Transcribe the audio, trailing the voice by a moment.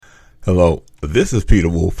Hello, this is Peter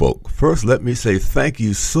Woolfolk. First, let me say thank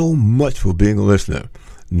you so much for being a listener.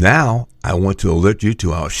 Now, I want to alert you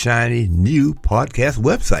to our shiny new podcast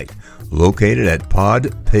website located at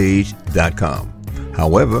podpage.com.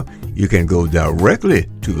 However, you can go directly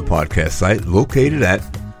to the podcast site located at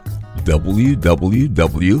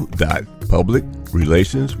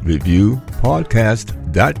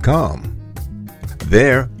www.publicrelationsreviewpodcast.com.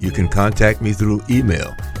 There, you can contact me through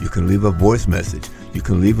email. You can leave a voice message. You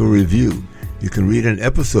can leave a review. You can read an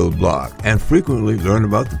episode blog and frequently learn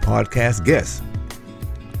about the podcast guests.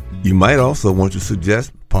 You might also want to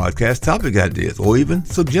suggest podcast topic ideas or even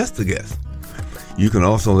suggest a guest. You can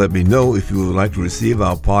also let me know if you would like to receive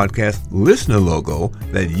our podcast listener logo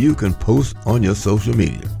that you can post on your social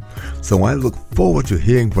media. So I look forward to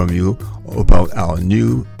hearing from you about our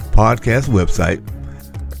new podcast website,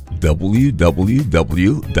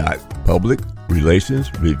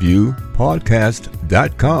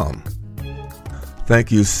 www.publicrelationsreviewpodcast.com.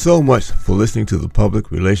 Thank you so much for listening to the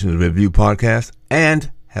Public Relations Review Podcast, and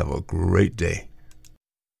have a great day.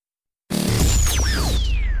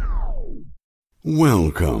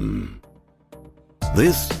 Welcome.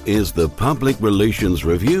 This is the Public Relations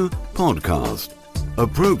Review Podcast, a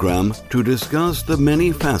program to discuss the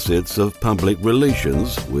many facets of public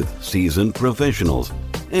relations with seasoned professionals,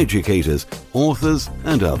 educators, authors,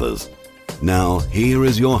 and others. Now, here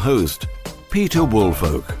is your host, Peter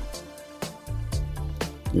Woolfolk.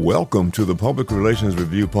 Welcome to the Public Relations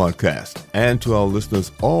Review Podcast, and to our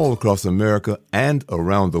listeners all across America and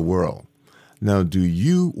around the world. Now, do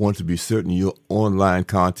you want to be certain your online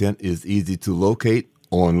content is easy to locate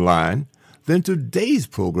online? Then today's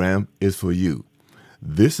program is for you.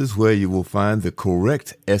 This is where you will find the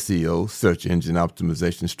correct SEO, search engine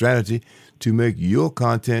optimization strategy, to make your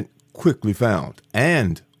content quickly found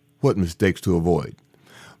and what mistakes to avoid.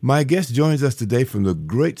 My guest joins us today from the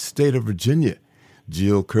great state of Virginia.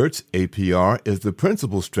 Jill Kurtz, APR, is the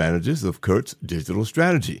principal strategist of Kurtz Digital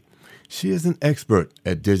Strategy. She is an expert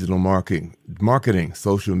at digital marketing,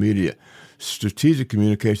 social media, strategic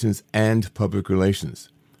communications, and public relations.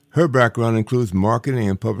 Her background includes marketing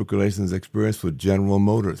and public relations experience for General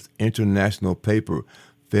Motors, International Paper,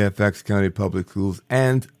 Fairfax County Public Schools,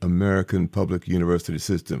 and American Public University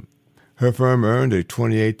System. Her firm earned a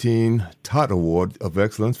 2018 Todd Award of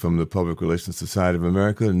Excellence from the Public Relations Society of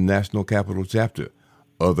America National Capital Chapter.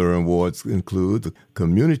 Other awards include the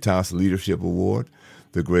Communitas Leadership Award,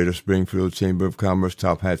 the Greater Springfield Chamber of Commerce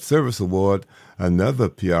Top Hat Service Award, another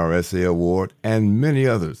PRSA Award, and many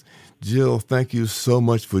others. Jill, thank you so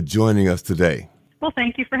much for joining us today. Well,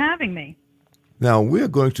 thank you for having me. Now, we're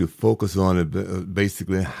going to focus on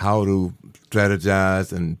basically how to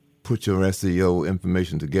strategize and put your SEO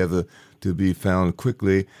information together to be found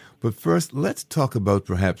quickly. But first, let's talk about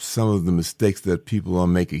perhaps some of the mistakes that people are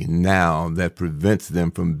making now that prevents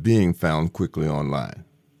them from being found quickly online.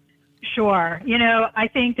 Sure. I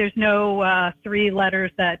think there's no three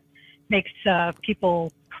letters that makes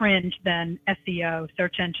people cringe than SEO,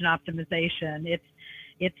 search engine optimization.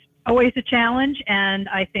 It's always a challenge, and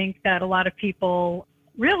I think that a lot of people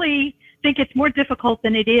really think it's more difficult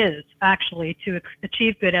than it is, actually, to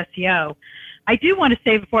achieve good SEO. I do want to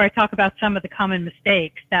say, before I talk about some of the common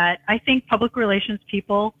mistakes, that I think public relations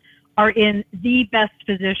people are in the best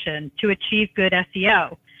position to achieve good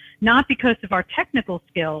SEO, not because of our technical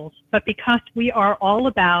skills, but because we are all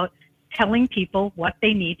about telling people what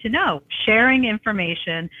they need to know, sharing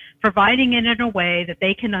information, providing it in a way that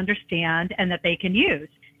they can understand and that they can use.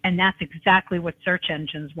 And that's exactly what search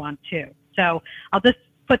engines want too. So I'll just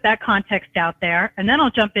put that context out there, and then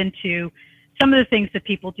I'll jump into some of the things that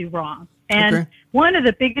people do wrong. And One of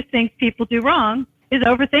the biggest things people do wrong is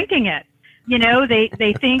overthinking it.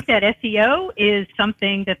 They think that SEO is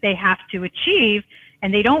something that they have to achieve,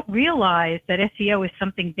 and they don't realize that SEO is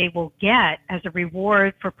something they will get as a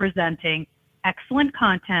reward for presenting excellent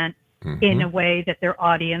content in a way that their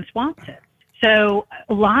audience wants it. So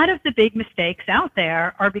a lot of the big mistakes out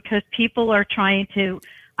there are because people are trying to,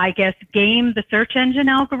 game the search engine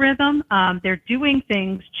algorithm. They're doing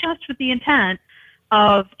things just with the intent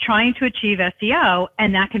of trying to achieve SEO,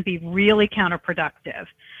 and that can be really counterproductive.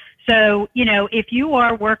 So, if you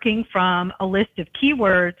are working from a list of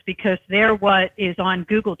keywords because they're what is on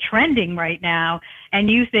Google trending right now, and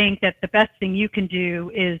you think that the best thing you can do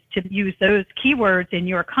is to use those keywords in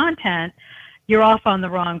your content, you're off on the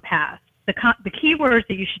wrong path. The keywords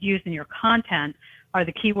that you should use in your content are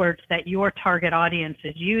the keywords that your target audience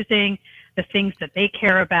is using, the things that they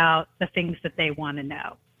care about, the things that they want to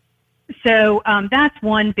know. So that's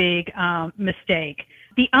one big mistake.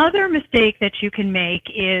 The other mistake that you can make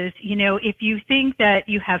is, if you think that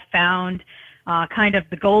you have found kind of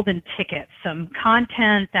the golden ticket, some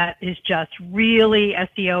content that is just really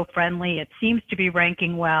SEO friendly. It seems to be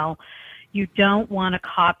ranking well. You don't want to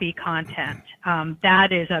copy content.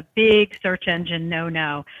 That is a big search engine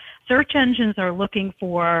no-no. Search engines are looking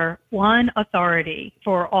for one authority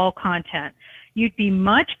for all content. You'd be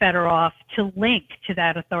much better off to link to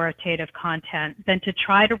that authoritative content than to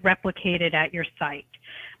try to replicate it at your site.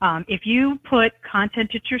 If you put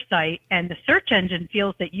content at your site and the search engine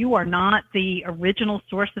feels that you are not the original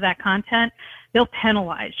source of that content, they'll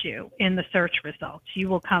penalize you in the search results. You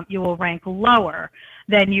will rank lower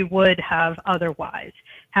than you would have otherwise.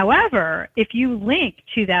 However, if you link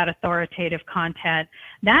to that authoritative content,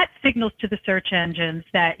 that signals to the search engines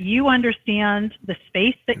that you understand the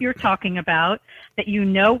space that you're talking about, that you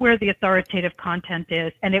know where the authoritative content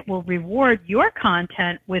is, and it will reward your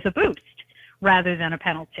content with a boost rather than a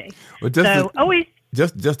penalty. Well,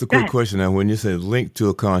 just a quick question now. When you say link to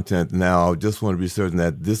a content, now I just want to be certain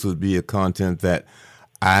that this would be a content that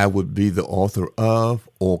I would be the author of,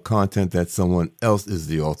 or content that someone else is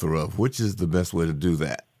the author of. Which is the best way to do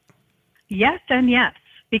that? Yes and yes,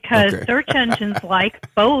 because search engines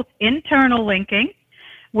like both internal linking,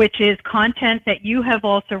 which is content that you have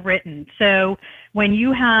also written. So when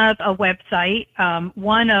you have a website,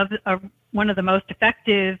 one of the most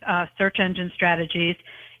effective search engine strategies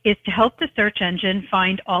is to help the search engine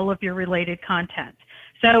find all of your related content.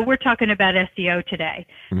 So we're talking about SEO today.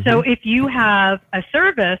 Mm-hmm. So if you have a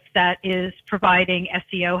service that is providing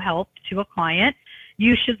SEO help to a client,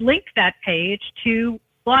 you should link that page to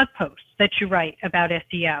blog posts that you write about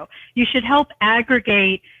SEO. You should help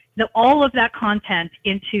aggregate all of that content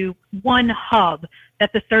into one hub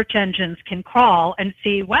that the search engines can crawl and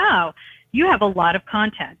see, wow, you have a lot of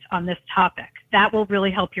content on this topic. That will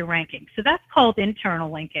really help your ranking. So that's called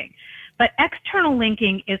internal linking. But external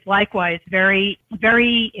linking is likewise very,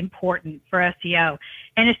 very important for SEO.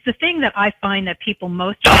 And it's the thing that I find that people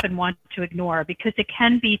most often want to ignore because it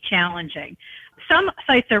can be challenging. Some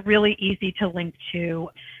sites are really easy to link to.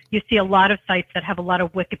 You see a lot of sites that have a lot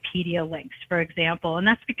of Wikipedia links, for example, and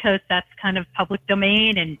that's because that's kind of public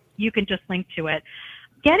domain and you can just link to it.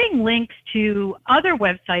 Getting links to other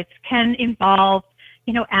websites can involve,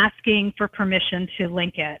 asking for permission to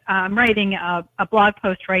link it. I'm writing a blog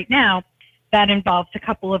post right now that involves a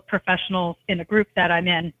couple of professionals in a group that I'm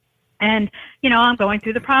in. And, I'm going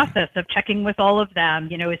through the process of checking with all of them.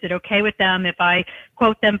 Is it okay with them if I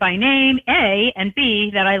quote them by name, A, and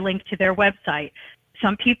B, that I link to their website?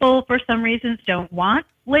 Some people, for some reasons, don't want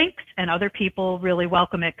links, and other people really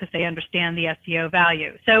welcome it because they understand the SEO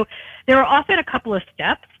value. So there are often a couple of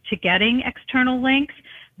steps to getting external links,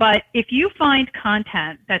 but if you find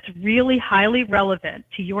content that's really highly relevant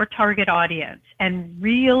to your target audience and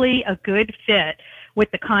really a good fit with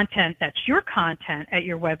the content that's your content at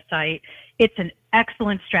your website, it's an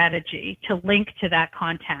excellent strategy to link to that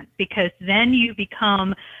content because then you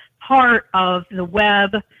become part of the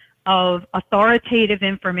web of authoritative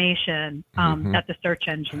information that the search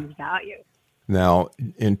engines value. Now,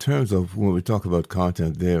 in terms of when we talk about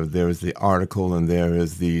content, there is the article and there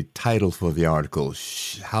is the title for the article.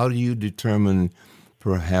 How do you determine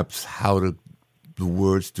perhaps the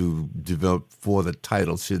words to develop for the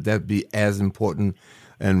title? Should that be as important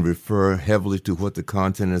and refer heavily to what the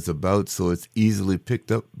content is about so it's easily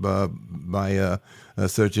picked up by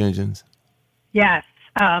search engines? Yes.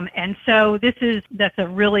 And so that's a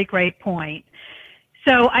really great point.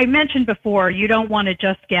 So I mentioned before, you don't want to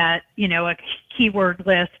just get, a keyword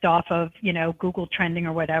list off of, Google trending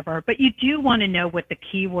or whatever, but you do want to know what the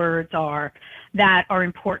keywords are that are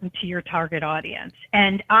important to your target audience.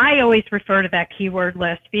 And I always refer to that keyword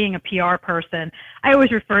list, being a PR person, I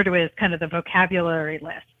always refer to it as kind of the vocabulary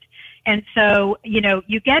list. And so,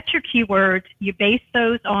 you get your keywords, you base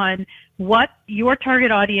those on what your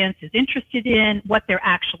target audience is interested in, what they're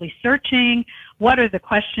actually searching, what are the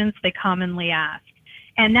questions they commonly ask.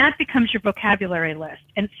 And that becomes your vocabulary list.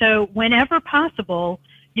 And so whenever possible,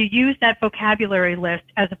 you use that vocabulary list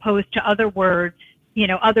as opposed to other words,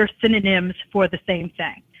 other synonyms for the same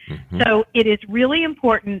thing. Mm-hmm. So it is really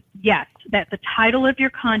important, yes, that the title of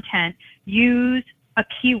your content use a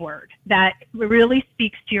keyword that really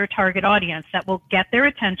speaks to your target audience, that will get their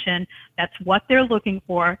attention. That's what they're looking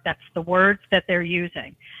for. That's the words that they're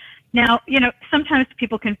using. Now, sometimes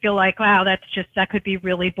people can feel like, wow, that could be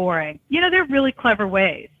really boring. There are really clever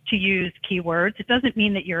ways to use keywords. It doesn't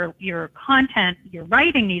mean that your content, your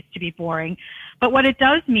writing needs to be boring. But what it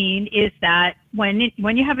does mean is that when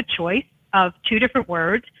you have a choice of two different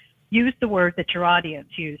words, use the word that your audience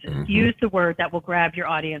uses. Mm-hmm. Use the word that will grab your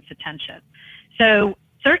audience attention. So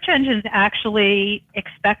search engines actually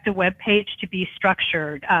expect a web page to be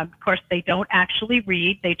structured. Of course, they don't actually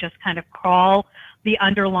read. They just kind of crawl the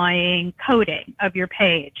underlying coding of your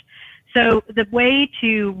page. So the way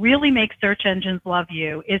to really make search engines love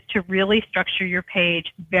you is to really structure your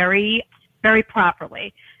page very, very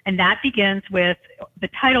properly. And that begins with the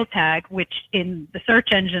title tag, which in the search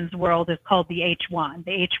engines world is called the H1,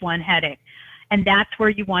 the H1 heading. And that's where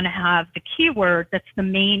you want to have the keyword that's the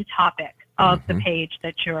main topic of the page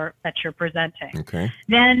that you're presenting. Okay.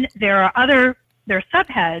 Then there are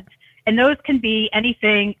subheads, and those can be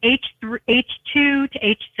anything. H2 to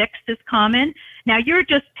H6 is common. Now you're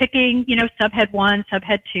just picking, subhead 1,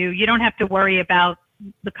 subhead 2. You don't have to worry about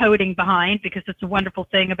the coding behind, because it's a wonderful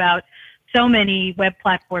thing about so many web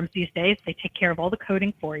platforms these days. They take care of all the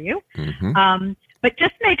coding for you. But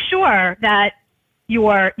just make sure that you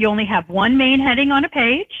only have one main heading on a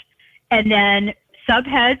page, and then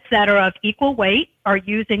subheads that are of equal weight are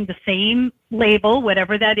using the same label,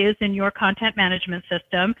 whatever that is in your content management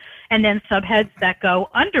system, and then subheads that go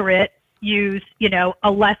under it use,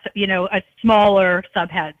 a smaller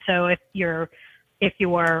subhead. So if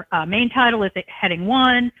your main title is heading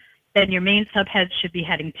 1, then your main subheads should be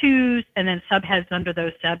heading 2s, and then subheads under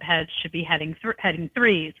those subheads should be heading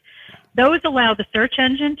 3s. Those allow the search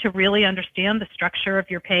engine to really understand the structure of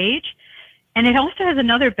your page. And it also has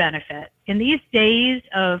another benefit. In these days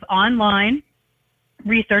of online,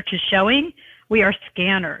 research is showing we are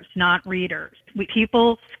scanners, not readers.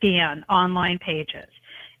 People scan online pages.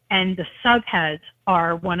 And the subheads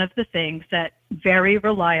are one of the things that very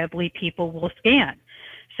reliably people will scan.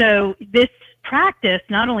 So this practice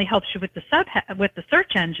not only helps you with the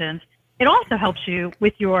search engines, it also helps you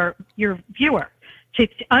with your viewer to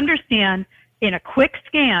understand in a quick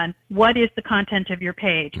scan what is the content of your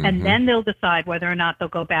page, and then they'll decide whether or not they'll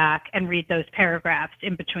go back and read those paragraphs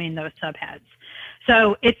in between those subheads.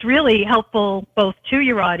 So it's really helpful both to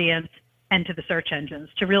your audience and to the search engines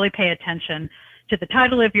to really pay attention to the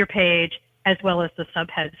title of your page as well as the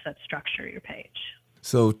subheads that structure your page.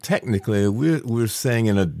 So technically, we're saying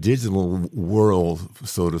in a digital world,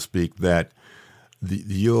 so to speak, that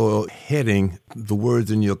your heading, the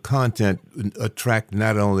words in your content attract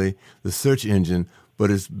not only the search engine,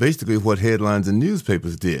 but it's basically what headlines and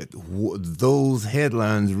newspapers did. Those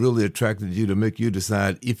headlines really attracted you to make you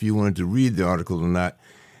decide if you wanted to read the article or not.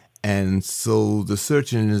 And so the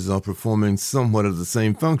search engines are performing somewhat of the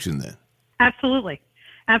same function then. Absolutely.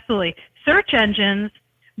 Absolutely. Search engines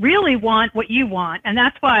really want what you want. And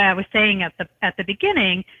that's why I was saying at the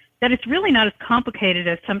beginning that it's really not as complicated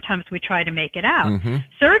as sometimes we try to make it out.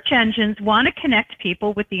 Search engines want to connect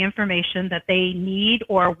people with the information that they need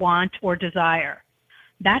or want or desire.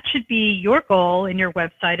 That should be your goal in your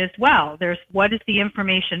website as well. What is the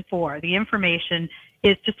information for? The information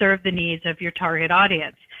is to serve the needs of your target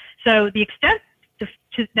audience. So the extent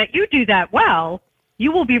that you do that well,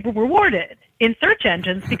 you will be rewarded in search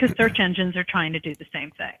engines because search engines are trying to do the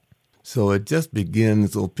same thing. So it just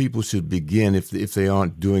begins, or people should begin, if they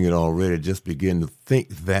aren't doing it already, just begin to think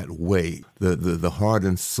that way. The heart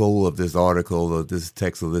and soul of this article, or this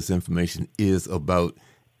text, or this information is about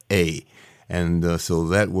A. And so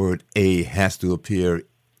that word A has to appear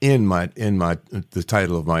in the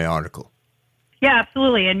title of my article. Yeah,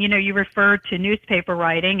 absolutely. And, you referred to newspaper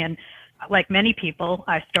writing, and like many people,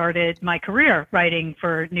 I started my career writing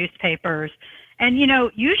for newspapers. And,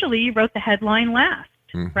 usually you wrote the headline last.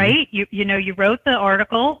 Right? You wrote the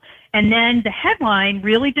article, and then the headline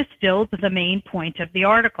really distilled the main point of the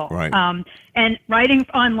article. Right. And writing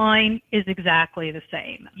online is exactly the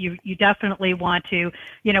same. You definitely want to,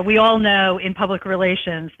 we all know in public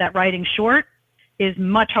relations that writing short is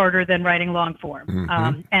much harder than writing long form.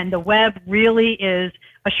 And the web really is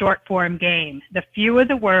a short form game. The fewer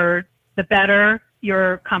the words, the better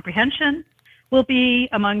your comprehension will be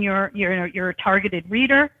among your targeted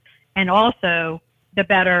reader, and also the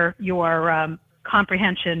better your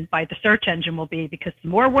comprehension by the search engine will be, because the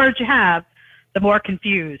more words you have, the more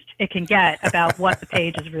confused it can get about what the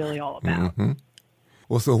page is really all about.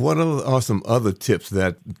 Well, so what are some other tips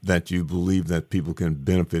that you believe that people can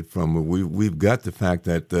benefit from? We've got the fact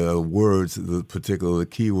that the words, particularly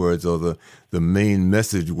the keywords or the main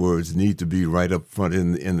message words, need to be right up front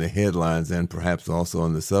in the headlines and perhaps also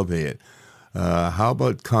on the subhead. How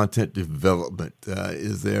about content development?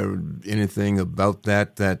 Is there anything about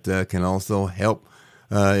that can also help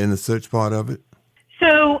in the search part of it?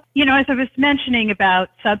 So, as I was mentioning about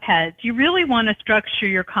subheads, you really want to structure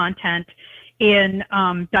your content in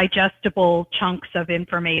digestible chunks of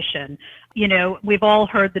information. You know, we've all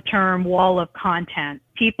heard the term wall of content.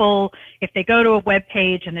 People, if they go to a web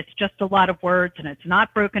page and it's just a lot of words and it's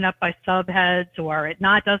not broken up by subheads or it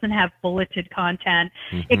doesn't have bulleted content,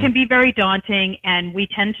 it can be very daunting, and we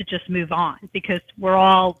tend to just move on because we're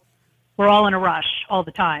all in a rush all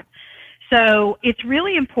the time. So it's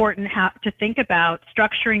really important to think about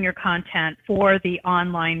structuring your content for the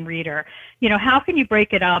online reader. You know, how can you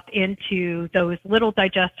break it up into those little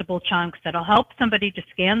digestible chunks that'll help somebody to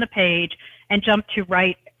scan the page and jump to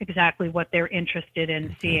write exactly what they're interested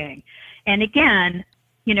in seeing. And again,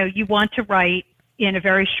 you know, you want to write in a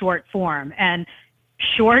very short form, and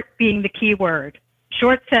short being the key word.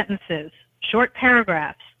 Short sentences, short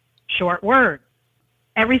paragraphs, short words.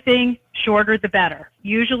 Everything shorter the better.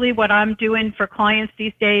 Usually what I'm doing for clients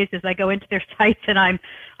these days is I go into their sites and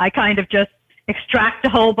I kind of just extract a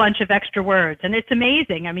whole bunch of extra words. And it's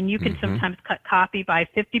amazing. I mean, you can sometimes cut copy by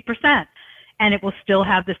 50% and it will still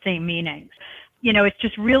have the same meanings. You know, it's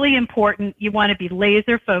just really important. You want to be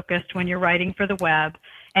laser focused when you're writing for the web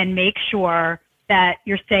and make sure that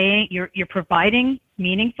you're providing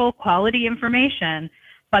meaningful quality information,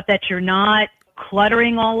 but that you're not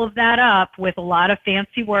cluttering all of that up with a lot of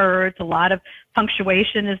fancy words. A lot of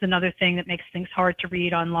punctuation is another thing that makes things hard to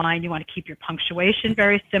read online. You want to keep your punctuation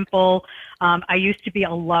very simple. I used to be a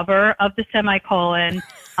lover of the semicolon.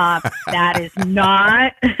 That is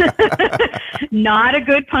not not a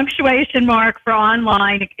good punctuation mark for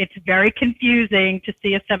online. It's very confusing to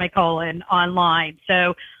see a semicolon online.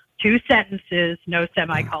 So 2 sentences, no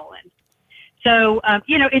semicolon. So,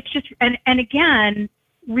 you know, it's just, and again,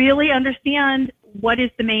 really understand what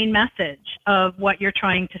is the main message of what you're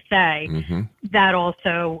trying to say. That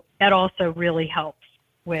also really helps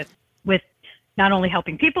with not only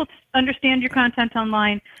helping people to understand your content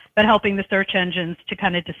online, but helping the search engines to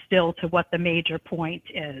kind of distill to what the major point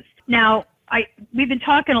is. Now, we've been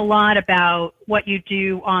talking a lot about what you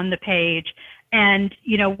do on the page. And,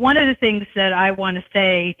 you know, one of the things that I want to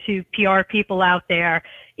say to PR people out there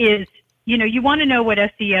is, you know, you want to know what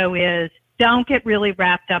SEO is. Don't get really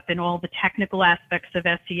wrapped up in all the technical aspects of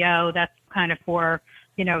SEO. That's kind of for,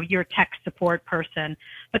 you know, your tech support person.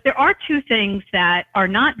 But there are 2 things that are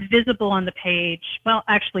not visible on the page. Well,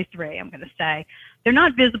 actually 3, I'm going to say. They're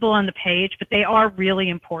not visible on the page, but they are really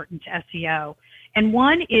important to SEO. And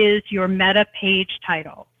one is your meta page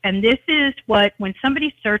title. And this is what, when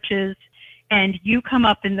somebody searches and you come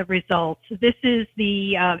up in the results, this is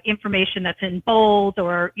the information that's in bold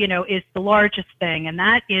or, you know, is the largest thing, and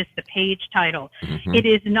that is the page title. It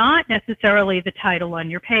is not necessarily the title on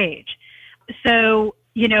your page. So,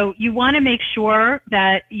 you know, you want to make sure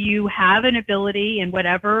that you have an ability in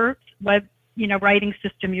whatever web, you know, writing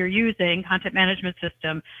system you're using, content management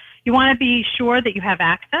system. You want to be sure that you have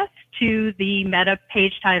access to the meta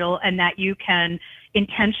page title and that you can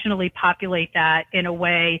intentionally populate that in a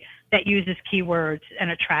way that uses keywords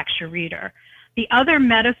and attracts your reader. The other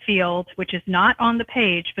meta field, which is not on the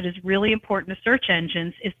page but is really important to search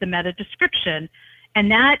engines, is the meta description. And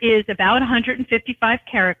that is about 155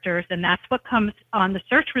 characters, and that's what comes on the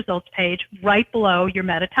search results page right below your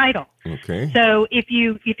meta title. Okay. So if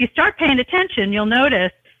you start paying attention, you'll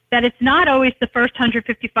notice that it's not always the first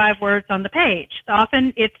 155 words on the page.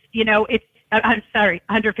 Often it's, you know,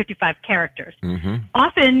 155 characters.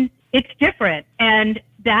 Often it's different, and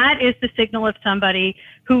that is the signal of somebody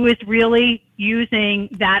who is really using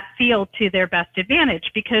that field to their best advantage,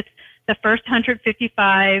 because the first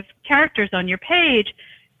 155 characters on your page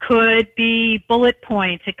could be bullet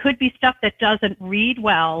points. It could be stuff that doesn't read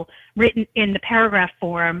well written in the paragraph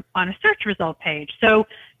form on a search result page. So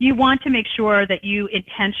you want to make sure that you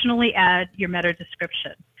intentionally add your meta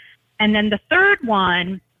description. And then the third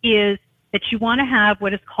one is that you want to have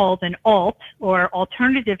what is called an alt or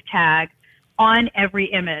alternative tag on every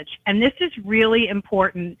image. And this is really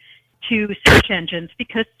important to search engines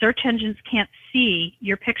because search engines can't see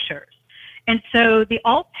your pictures. And so the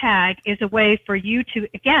alt tag is a way for you to,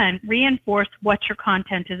 again, reinforce what your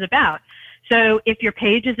content is about. So if your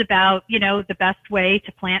page is about, you know, the best way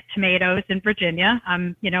to plant tomatoes in Virginia,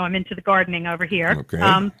 I'm into the gardening over here.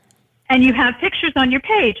 Okay. And you have pictures on your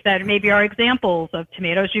page that maybe are examples of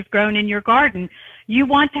tomatoes you've grown in your garden, you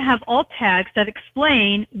want to have alt tags that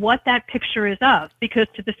explain what that picture is of, because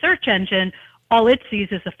to the search engine, all it sees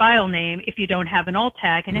is a file name if you don't have an alt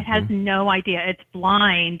tag, and it has no idea. It's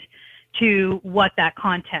blind to what that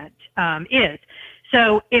content is.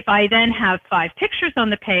 So if I then have 5 pictures on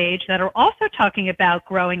the page that are also talking about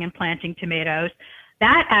growing and planting tomatoes,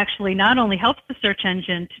 that actually not only helps the search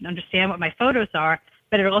engine to understand what my photos are,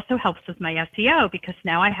 but it also helps with my SEO, because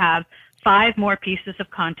now I have 5 more pieces of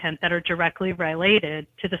content that are directly related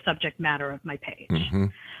to the subject matter of my page. Mm-hmm.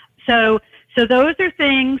 So those are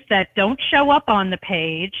things that don't show up on the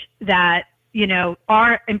page that,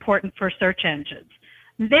 are important for search engines.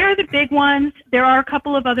 They're the big ones. There are a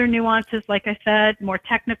couple of other nuances, like I said, more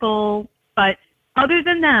technical, but other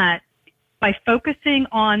than that, by focusing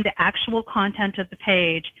on the actual content of the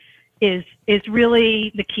page is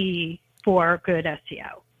really the key for good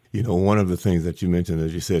SEO. One of the things that you mentioned,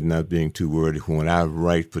 as you said, not being too wordy, when I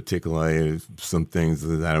write particularly some things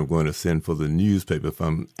that I'm going to send for the newspaper, if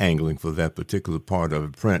I'm angling for that particular part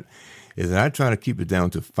of print, is that I try to keep it down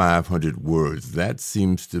to 500 words. That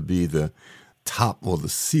seems to be the top or the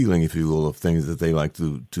ceiling, if you will, of things that they like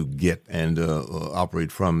to get and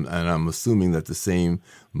operate from. And I'm assuming that the same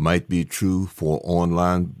might be true for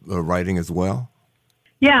online writing as well.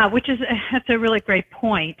 Yeah, that's a really great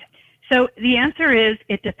point. So the answer is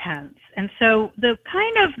it depends. And so the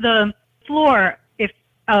floor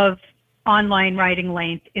of online writing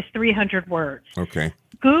length is 300 words. Okay.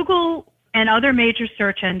 Google and other major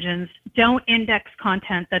search engines don't index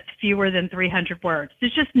content that's fewer than 300 words.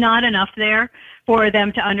 There's just not enough there for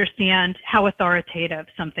them to understand how authoritative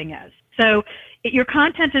something is. So your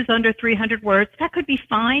content is under 300 words. That could be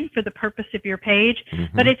fine for the purpose of your page,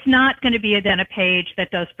 mm-hmm. but it's not going to be then a page that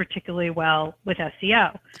does particularly well with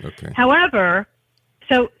SEO. Okay. However,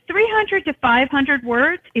 so 300 to 500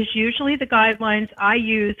 words is usually the guidelines I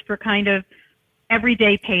use for kind of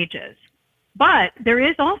everyday pages. But there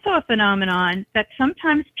is also a phenomenon that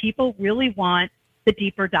sometimes people really want the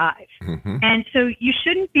deeper dive. Mm-hmm. And so you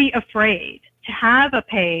shouldn't be afraid to have a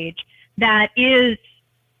page that is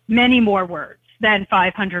many more words than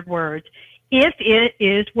 500 words if it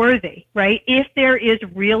is worthy, right? If there is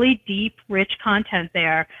really deep, rich content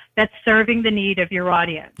there that's serving the need of your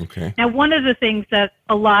audience. Okay. Now, one of the things that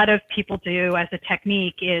a lot of people do as a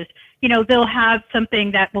technique is, they'll have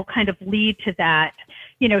something that will kind of lead to that.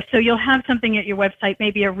 So you'll have something at your website,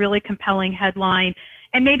 maybe a really compelling headline,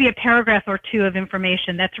 and maybe a paragraph or two of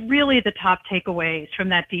information that's really the top takeaways from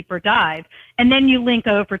that deeper dive. And then you link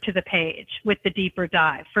over to the page with the deeper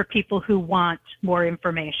dive for people who want more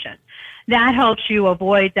information. That helps you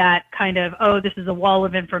avoid that kind of, this is a wall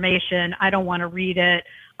of information. I don't want to read it.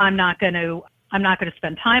 I'm not going to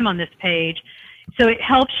spend time on this page. So it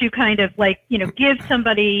helps you kind of give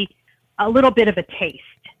somebody a little bit of a taste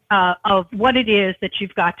of what it is that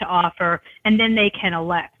you've got to offer, and then they can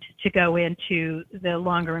elect to go into the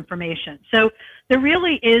longer information. So there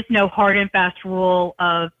really is no hard and fast rule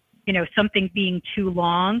of, something being too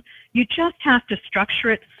long. You just have to structure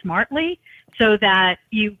it smartly so that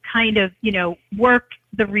you kind of, work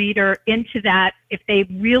the reader into that. If they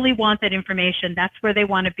really want that information, that's where they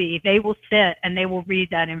want to be. They will sit and they will read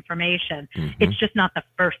that information. Mm-hmm. It's just not the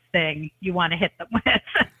first thing you want to hit them with.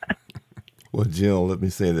 Well, Jill, let me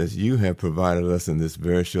say this. You have provided us in this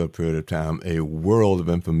very short period of time a world of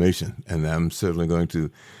information, and I'm certainly going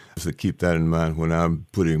to keep that in mind when I'm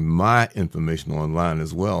putting my information online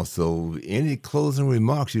as well. So any closing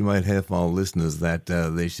remarks you might have for our listeners that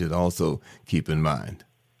they should also keep in mind?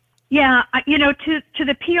 Yeah, to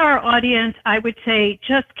the PR audience, I would say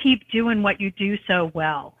just keep doing what you do so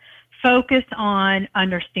well. Focus on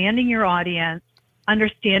understanding your audience,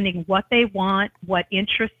 understanding what they want, what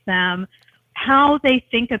interests them, how they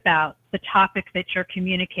think about the topic that you're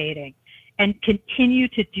communicating, and continue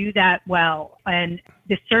to do that well. And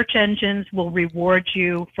the search engines will reward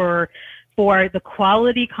you for the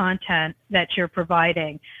quality content that you're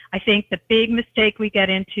providing. I think the big mistake we get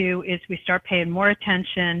into is we start paying more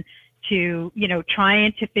attention to,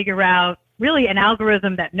 trying to figure out really an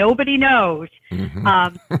algorithm that nobody knows.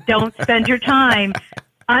 Mm-hmm. Don't spend your time.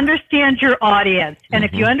 Understand your audience. And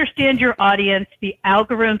Mm-hmm. if you understand your audience, the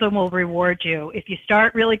algorithm will reward you. If you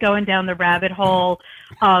start really going down the rabbit hole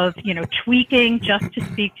of, tweaking just to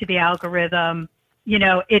speak to the algorithm,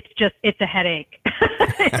 it's a headache.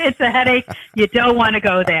 It's a headache. You don't want to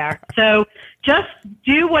go there. So just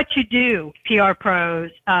do what you do, PR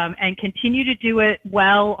pros, and continue to do it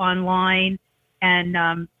well online, and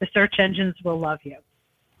the search engines will love you.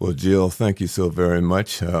 Well, Jill, thank you so very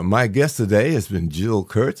much. My guest today has been Jill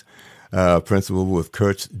Kurtz, principal with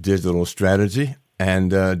Kurtz Digital Strategy.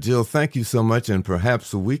 And Jill, thank you so much. And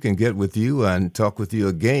perhaps we can get with you and talk with you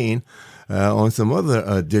again on some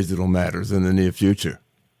other digital matters in the near future.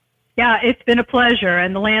 Yeah, it's been a pleasure.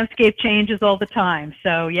 And the landscape changes all the time.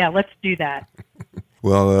 So, yeah, let's do that.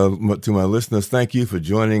 Well, to my listeners, thank you for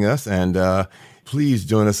joining us. And Please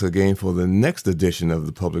join us again for the next edition of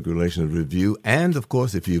the Public Relations Review. And, of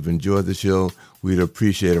course, if you've enjoyed the show, we'd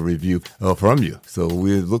appreciate a review from you. So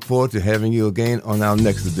we look forward to having you again on our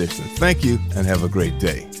next edition. Thank you and have a great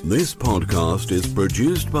day. This podcast is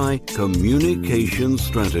produced by Communication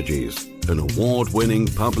Strategies, an award-winning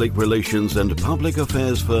public relations and public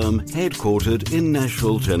affairs firm headquartered in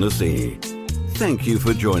Nashville, Tennessee. Thank you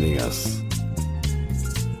for joining us.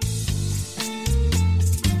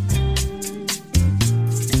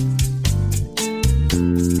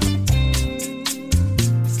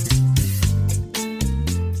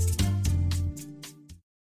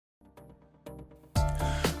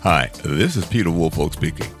 Hi, this is Peter Woolfolk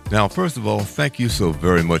speaking. Now, first of all, thank you so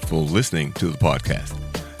very much for listening to the podcast.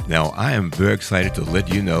 Now, I am very excited to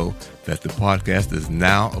let you know that the podcast is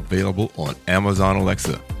now available on Amazon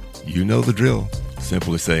Alexa. You know the drill.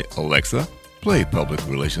 Simply say, Alexa, play Public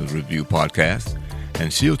Relations Review podcast,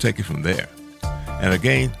 and she'll take it from there. And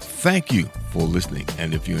again, thank you for listening.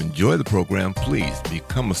 And if you enjoy the program, please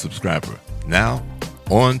become a subscriber. Now,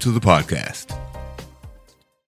 on to the podcast.